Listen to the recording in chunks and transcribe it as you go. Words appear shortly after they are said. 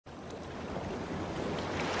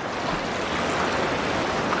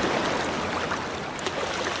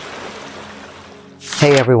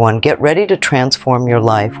Hey everyone, get ready to transform your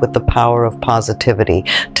life with the power of positivity.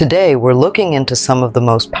 Today we're looking into some of the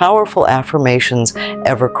most powerful affirmations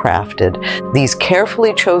ever crafted. These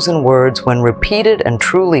carefully chosen words, when repeated and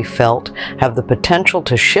truly felt, have the potential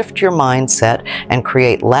to shift your mindset and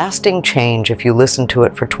create lasting change if you listen to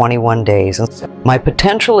it for 21 days. My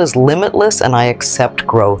potential is limitless and I accept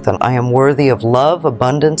growth, and I am worthy of love,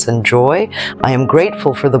 abundance, and joy. I am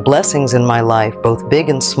grateful for the blessings in my life, both big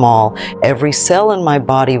and small. Every cell in my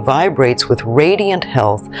body vibrates with radiant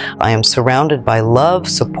health. I am surrounded by love,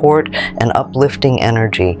 support, and uplifting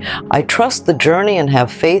energy. I trust the journey and have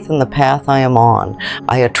faith in the path I am on.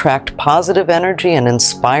 I attract positive energy and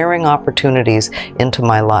inspiring opportunities into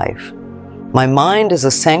my life. My mind is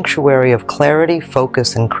a sanctuary of clarity,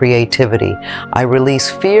 focus, and creativity. I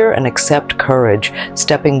release fear and accept courage,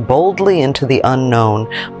 stepping boldly into the unknown.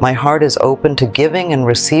 My heart is open to giving and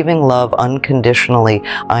receiving love unconditionally.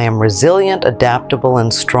 I am resilient, adaptable,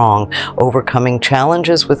 and strong, overcoming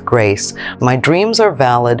challenges with grace. My dreams are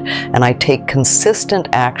valid, and I take consistent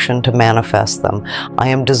action to manifest them. I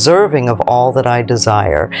am deserving of all that I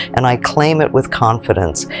desire, and I claim it with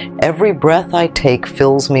confidence. Every breath I take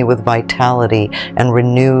fills me with vitality and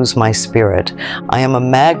renews my spirit. I am a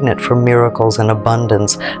magnet for miracles and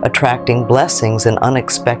abundance, attracting blessings in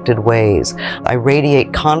unexpected ways. I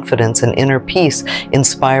radiate confidence and inner peace,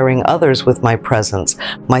 inspiring others with my presence.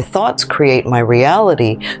 My thoughts create my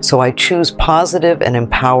reality, so I choose positive and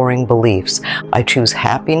empowering beliefs. I choose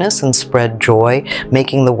happiness and spread joy,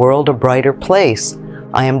 making the world a brighter place.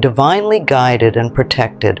 I am divinely guided and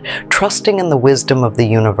protected, trusting in the wisdom of the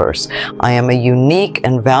universe. I am a unique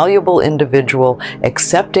and valuable individual,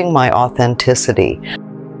 accepting my authenticity.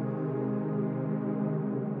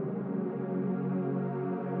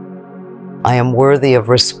 I am worthy of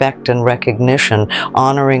respect and recognition,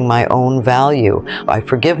 honoring my own value. I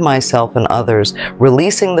forgive myself and others,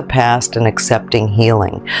 releasing the past and accepting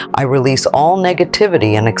healing. I release all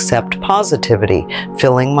negativity and accept positivity,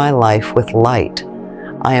 filling my life with light.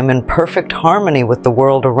 I am in perfect harmony with the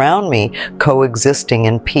world around me, coexisting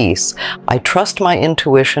in peace. I trust my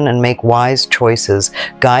intuition and make wise choices,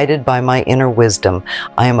 guided by my inner wisdom.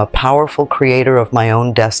 I am a powerful creator of my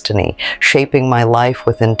own destiny, shaping my life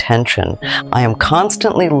with intention. I am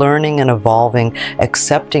constantly learning and evolving,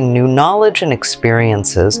 accepting new knowledge and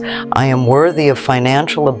experiences. I am worthy of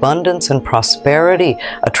financial abundance and prosperity,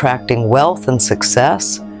 attracting wealth and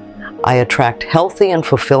success. I attract healthy and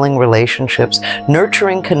fulfilling relationships,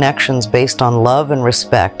 nurturing connections based on love and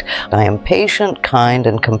respect. I am patient, kind,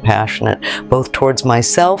 and compassionate, both towards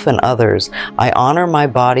myself and others. I honor my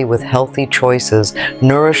body with healthy choices,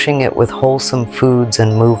 nourishing it with wholesome foods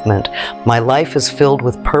and movement. My life is filled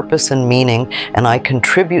with purpose and meaning, and I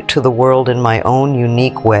contribute to the world in my own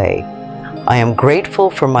unique way. I am grateful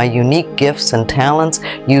for my unique gifts and talents,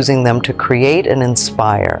 using them to create and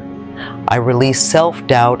inspire. I release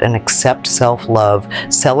self-doubt and accept self-love,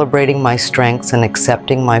 celebrating my strengths and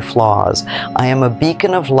accepting my flaws. I am a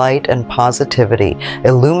beacon of light and positivity,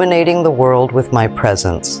 illuminating the world with my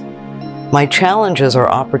presence. My challenges are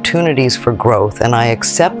opportunities for growth, and I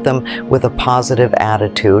accept them with a positive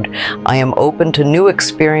attitude. I am open to new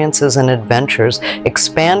experiences and adventures,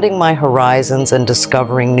 expanding my horizons and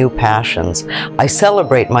discovering new passions. I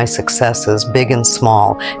celebrate my successes, big and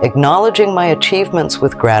small, acknowledging my achievements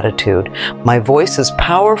with gratitude. My voice is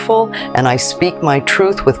powerful, and I speak my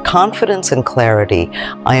truth with confidence and clarity.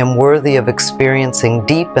 I am worthy of experiencing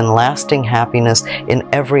deep and lasting happiness in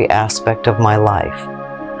every aspect of my life.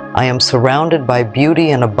 I am surrounded by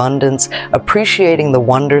beauty and abundance, appreciating the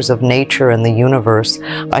wonders of nature and the universe.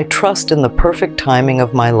 I trust in the perfect timing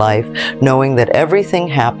of my life, knowing that everything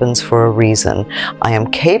happens for a reason. I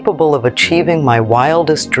am capable of achieving my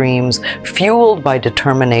wildest dreams, fueled by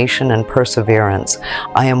determination and perseverance.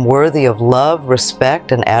 I am worthy of love,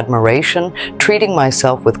 respect, and admiration, treating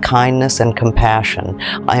myself with kindness and compassion.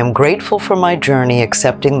 I am grateful for my journey,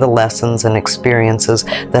 accepting the lessons and experiences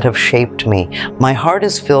that have shaped me. My heart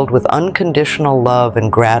is filled with unconditional love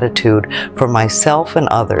and gratitude for myself and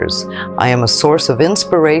others. I am a source of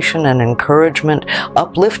inspiration and encouragement,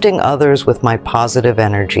 uplifting others with my positive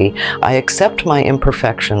energy. I accept my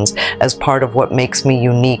imperfections as part of what makes me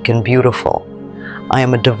unique and beautiful. I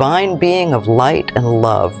am a divine being of light and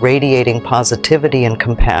love, radiating positivity and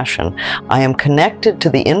compassion. I am connected to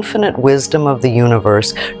the infinite wisdom of the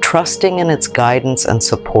universe, trusting in its guidance and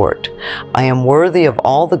support. I am worthy of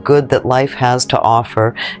all the good that life has to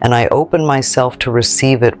offer, and I open myself to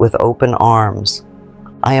receive it with open arms.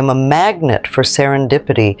 I am a magnet for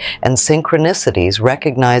serendipity and synchronicities,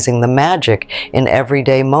 recognizing the magic in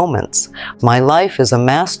everyday moments. My life is a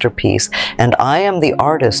masterpiece, and I am the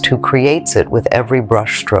artist who creates it with every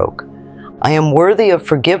brushstroke. I am worthy of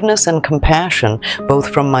forgiveness and compassion,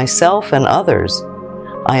 both from myself and others.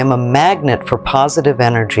 I am a magnet for positive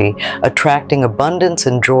energy, attracting abundance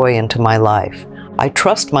and joy into my life. I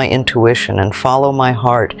trust my intuition and follow my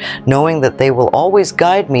heart, knowing that they will always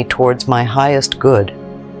guide me towards my highest good.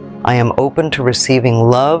 I am open to receiving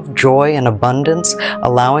love, joy, and abundance,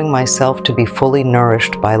 allowing myself to be fully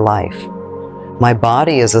nourished by life. My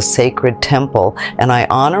body is a sacred temple, and I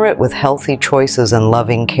honor it with healthy choices and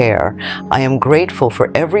loving care. I am grateful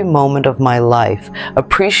for every moment of my life,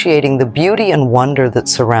 appreciating the beauty and wonder that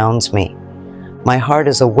surrounds me. My heart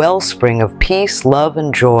is a wellspring of peace, love,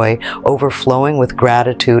 and joy, overflowing with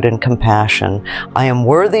gratitude and compassion. I am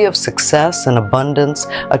worthy of success and abundance,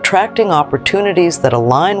 attracting opportunities that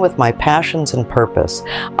align with my passions and purpose.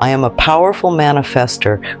 I am a powerful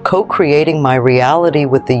manifester, co-creating my reality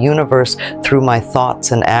with the universe through my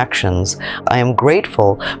thoughts and actions. I am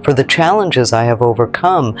grateful for the challenges I have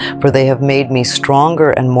overcome, for they have made me stronger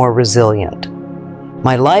and more resilient.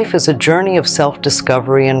 My life is a journey of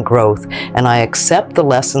self-discovery and growth, and I accept the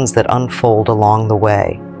lessons that unfold along the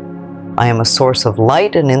way. I am a source of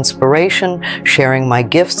light and inspiration, sharing my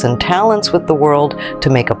gifts and talents with the world to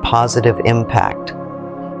make a positive impact.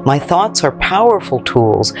 My thoughts are powerful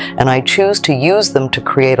tools, and I choose to use them to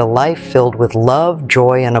create a life filled with love,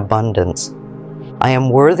 joy, and abundance. I am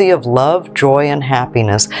worthy of love, joy, and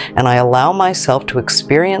happiness, and I allow myself to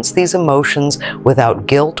experience these emotions without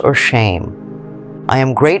guilt or shame. I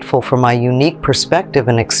am grateful for my unique perspective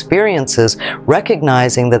and experiences,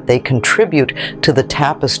 recognizing that they contribute to the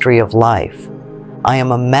tapestry of life. I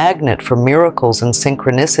am a magnet for miracles and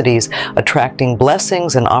synchronicities, attracting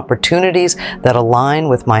blessings and opportunities that align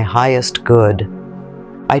with my highest good.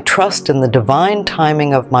 I trust in the divine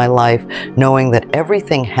timing of my life, knowing that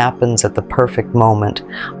everything happens at the perfect moment.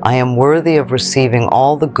 I am worthy of receiving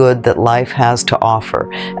all the good that life has to offer,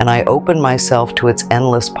 and I open myself to its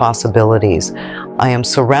endless possibilities. I am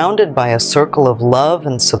surrounded by a circle of love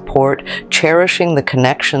and support, cherishing the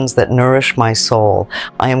connections that nourish my soul.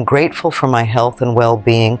 I am grateful for my health and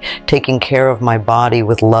well-being, taking care of my body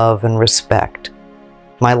with love and respect.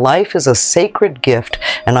 My life is a sacred gift,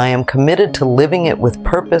 and I am committed to living it with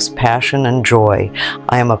purpose, passion, and joy.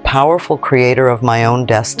 I am a powerful creator of my own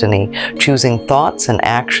destiny, choosing thoughts and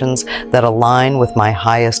actions that align with my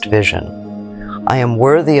highest vision. I am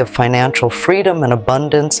worthy of financial freedom and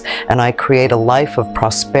abundance, and I create a life of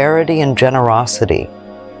prosperity and generosity.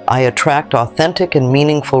 I attract authentic and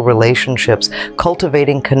meaningful relationships,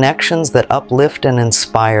 cultivating connections that uplift and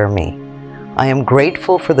inspire me. I am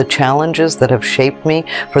grateful for the challenges that have shaped me,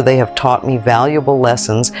 for they have taught me valuable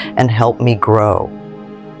lessons and helped me grow.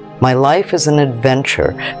 My life is an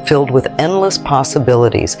adventure filled with endless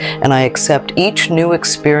possibilities, and I accept each new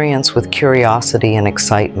experience with curiosity and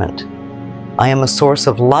excitement. I am a source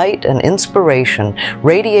of light and inspiration,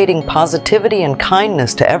 radiating positivity and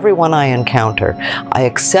kindness to everyone I encounter. I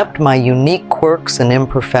accept my unique quirks and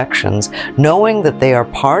imperfections, knowing that they are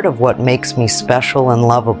part of what makes me special and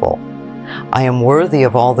lovable. I am worthy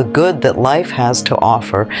of all the good that life has to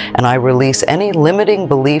offer, and I release any limiting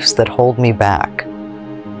beliefs that hold me back.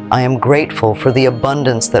 I am grateful for the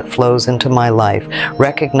abundance that flows into my life,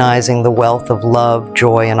 recognizing the wealth of love,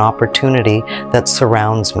 joy, and opportunity that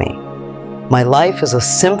surrounds me. My life is a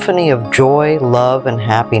symphony of joy, love, and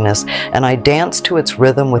happiness, and I dance to its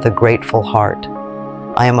rhythm with a grateful heart.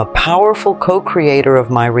 I am a powerful co-creator of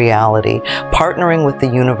my reality, partnering with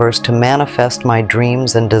the universe to manifest my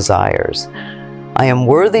dreams and desires. I am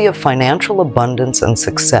worthy of financial abundance and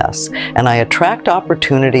success, and I attract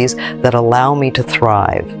opportunities that allow me to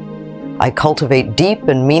thrive. I cultivate deep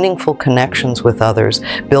and meaningful connections with others,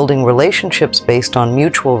 building relationships based on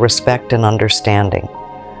mutual respect and understanding.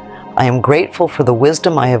 I am grateful for the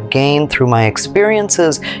wisdom I have gained through my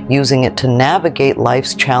experiences, using it to navigate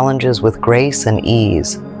life's challenges with grace and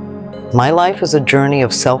ease. My life is a journey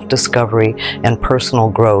of self-discovery and personal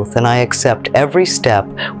growth, and I accept every step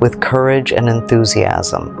with courage and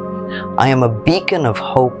enthusiasm. I am a beacon of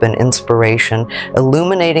hope and inspiration,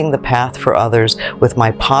 illuminating the path for others with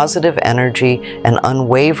my positive energy and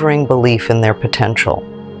unwavering belief in their potential.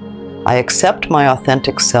 I accept my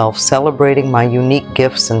authentic self, celebrating my unique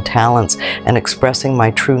gifts and talents and expressing my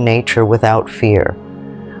true nature without fear.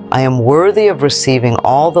 I am worthy of receiving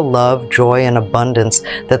all the love, joy, and abundance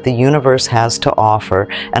that the universe has to offer,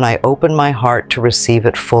 and I open my heart to receive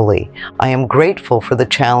it fully. I am grateful for the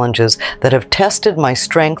challenges that have tested my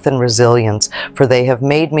strength and resilience, for they have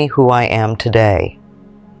made me who I am today.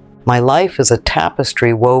 My life is a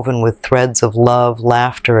tapestry woven with threads of love,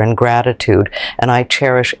 laughter, and gratitude, and I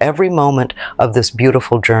cherish every moment of this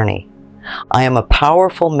beautiful journey. I am a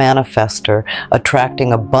powerful manifester,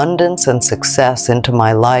 attracting abundance and success into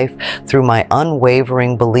my life through my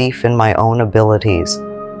unwavering belief in my own abilities.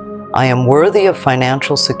 I am worthy of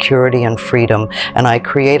financial security and freedom, and I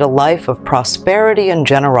create a life of prosperity and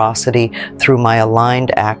generosity through my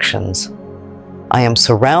aligned actions. I am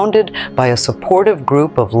surrounded by a supportive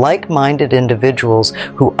group of like-minded individuals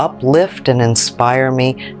who uplift and inspire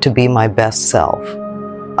me to be my best self.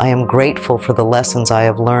 I am grateful for the lessons I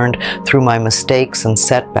have learned through my mistakes and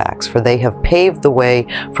setbacks, for they have paved the way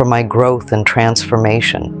for my growth and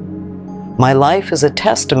transformation. My life is a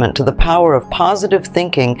testament to the power of positive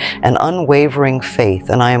thinking and unwavering faith,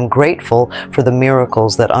 and I am grateful for the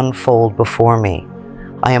miracles that unfold before me.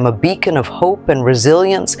 I am a beacon of hope and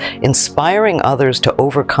resilience, inspiring others to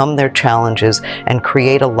overcome their challenges and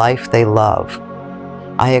create a life they love.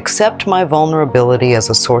 I accept my vulnerability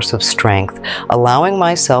as a source of strength, allowing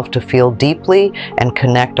myself to feel deeply and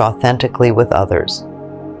connect authentically with others.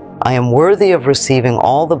 I am worthy of receiving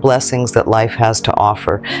all the blessings that life has to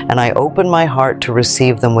offer, and I open my heart to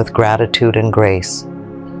receive them with gratitude and grace.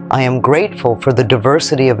 I am grateful for the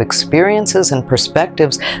diversity of experiences and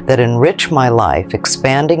perspectives that enrich my life,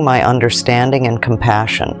 expanding my understanding and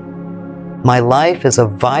compassion. My life is a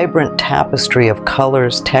vibrant tapestry of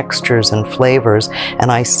colors, textures, and flavors,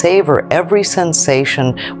 and I savor every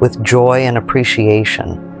sensation with joy and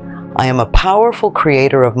appreciation. I am a powerful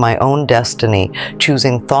creator of my own destiny,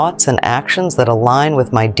 choosing thoughts and actions that align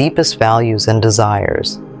with my deepest values and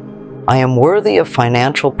desires. I am worthy of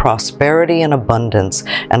financial prosperity and abundance,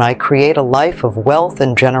 and I create a life of wealth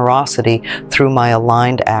and generosity through my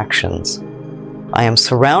aligned actions. I am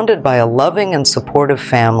surrounded by a loving and supportive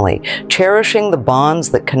family, cherishing the bonds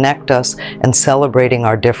that connect us and celebrating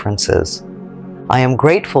our differences. I am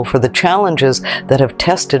grateful for the challenges that have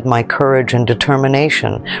tested my courage and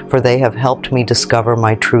determination, for they have helped me discover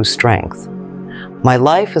my true strength. My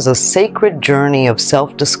life is a sacred journey of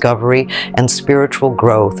self-discovery and spiritual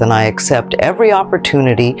growth, and I accept every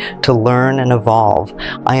opportunity to learn and evolve.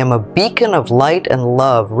 I am a beacon of light and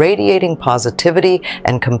love, radiating positivity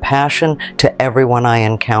and compassion to everyone I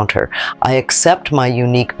encounter. I accept my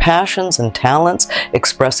unique passions and talents,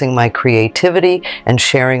 expressing my creativity and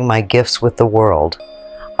sharing my gifts with the world.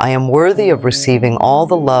 I am worthy of receiving all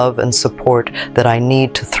the love and support that I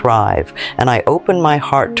need to thrive, and I open my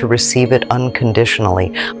heart to receive it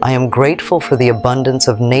unconditionally. I am grateful for the abundance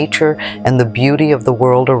of nature and the beauty of the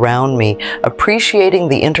world around me, appreciating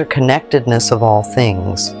the interconnectedness of all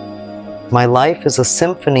things. My life is a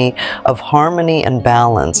symphony of harmony and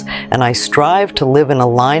balance, and I strive to live in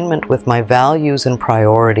alignment with my values and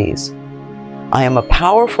priorities. I am a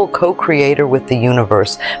powerful co-creator with the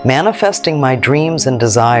universe, manifesting my dreams and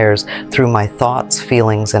desires through my thoughts,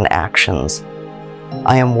 feelings, and actions.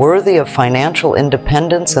 I am worthy of financial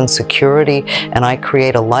independence and security, and I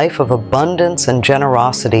create a life of abundance and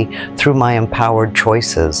generosity through my empowered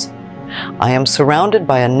choices. I am surrounded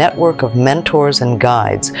by a network of mentors and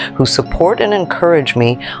guides who support and encourage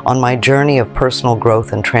me on my journey of personal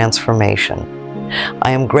growth and transformation.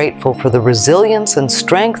 I am grateful for the resilience and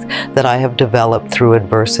strength that I have developed through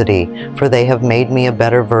adversity, for they have made me a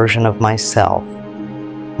better version of myself.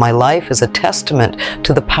 My life is a testament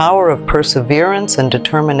to the power of perseverance and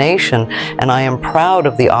determination, and I am proud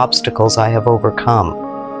of the obstacles I have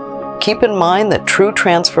overcome. Keep in mind that true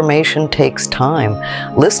transformation takes time.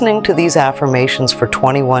 Listening to these affirmations for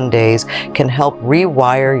 21 days can help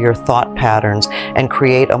rewire your thought patterns and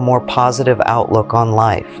create a more positive outlook on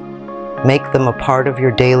life. Make them a part of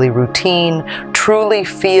your daily routine, truly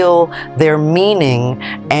feel their meaning,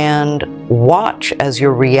 and watch as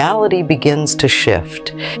your reality begins to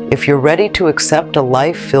shift. If you're ready to accept a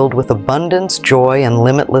life filled with abundance, joy, and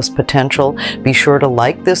limitless potential, be sure to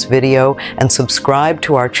like this video and subscribe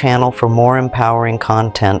to our channel for more empowering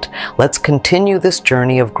content. Let's continue this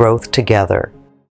journey of growth together.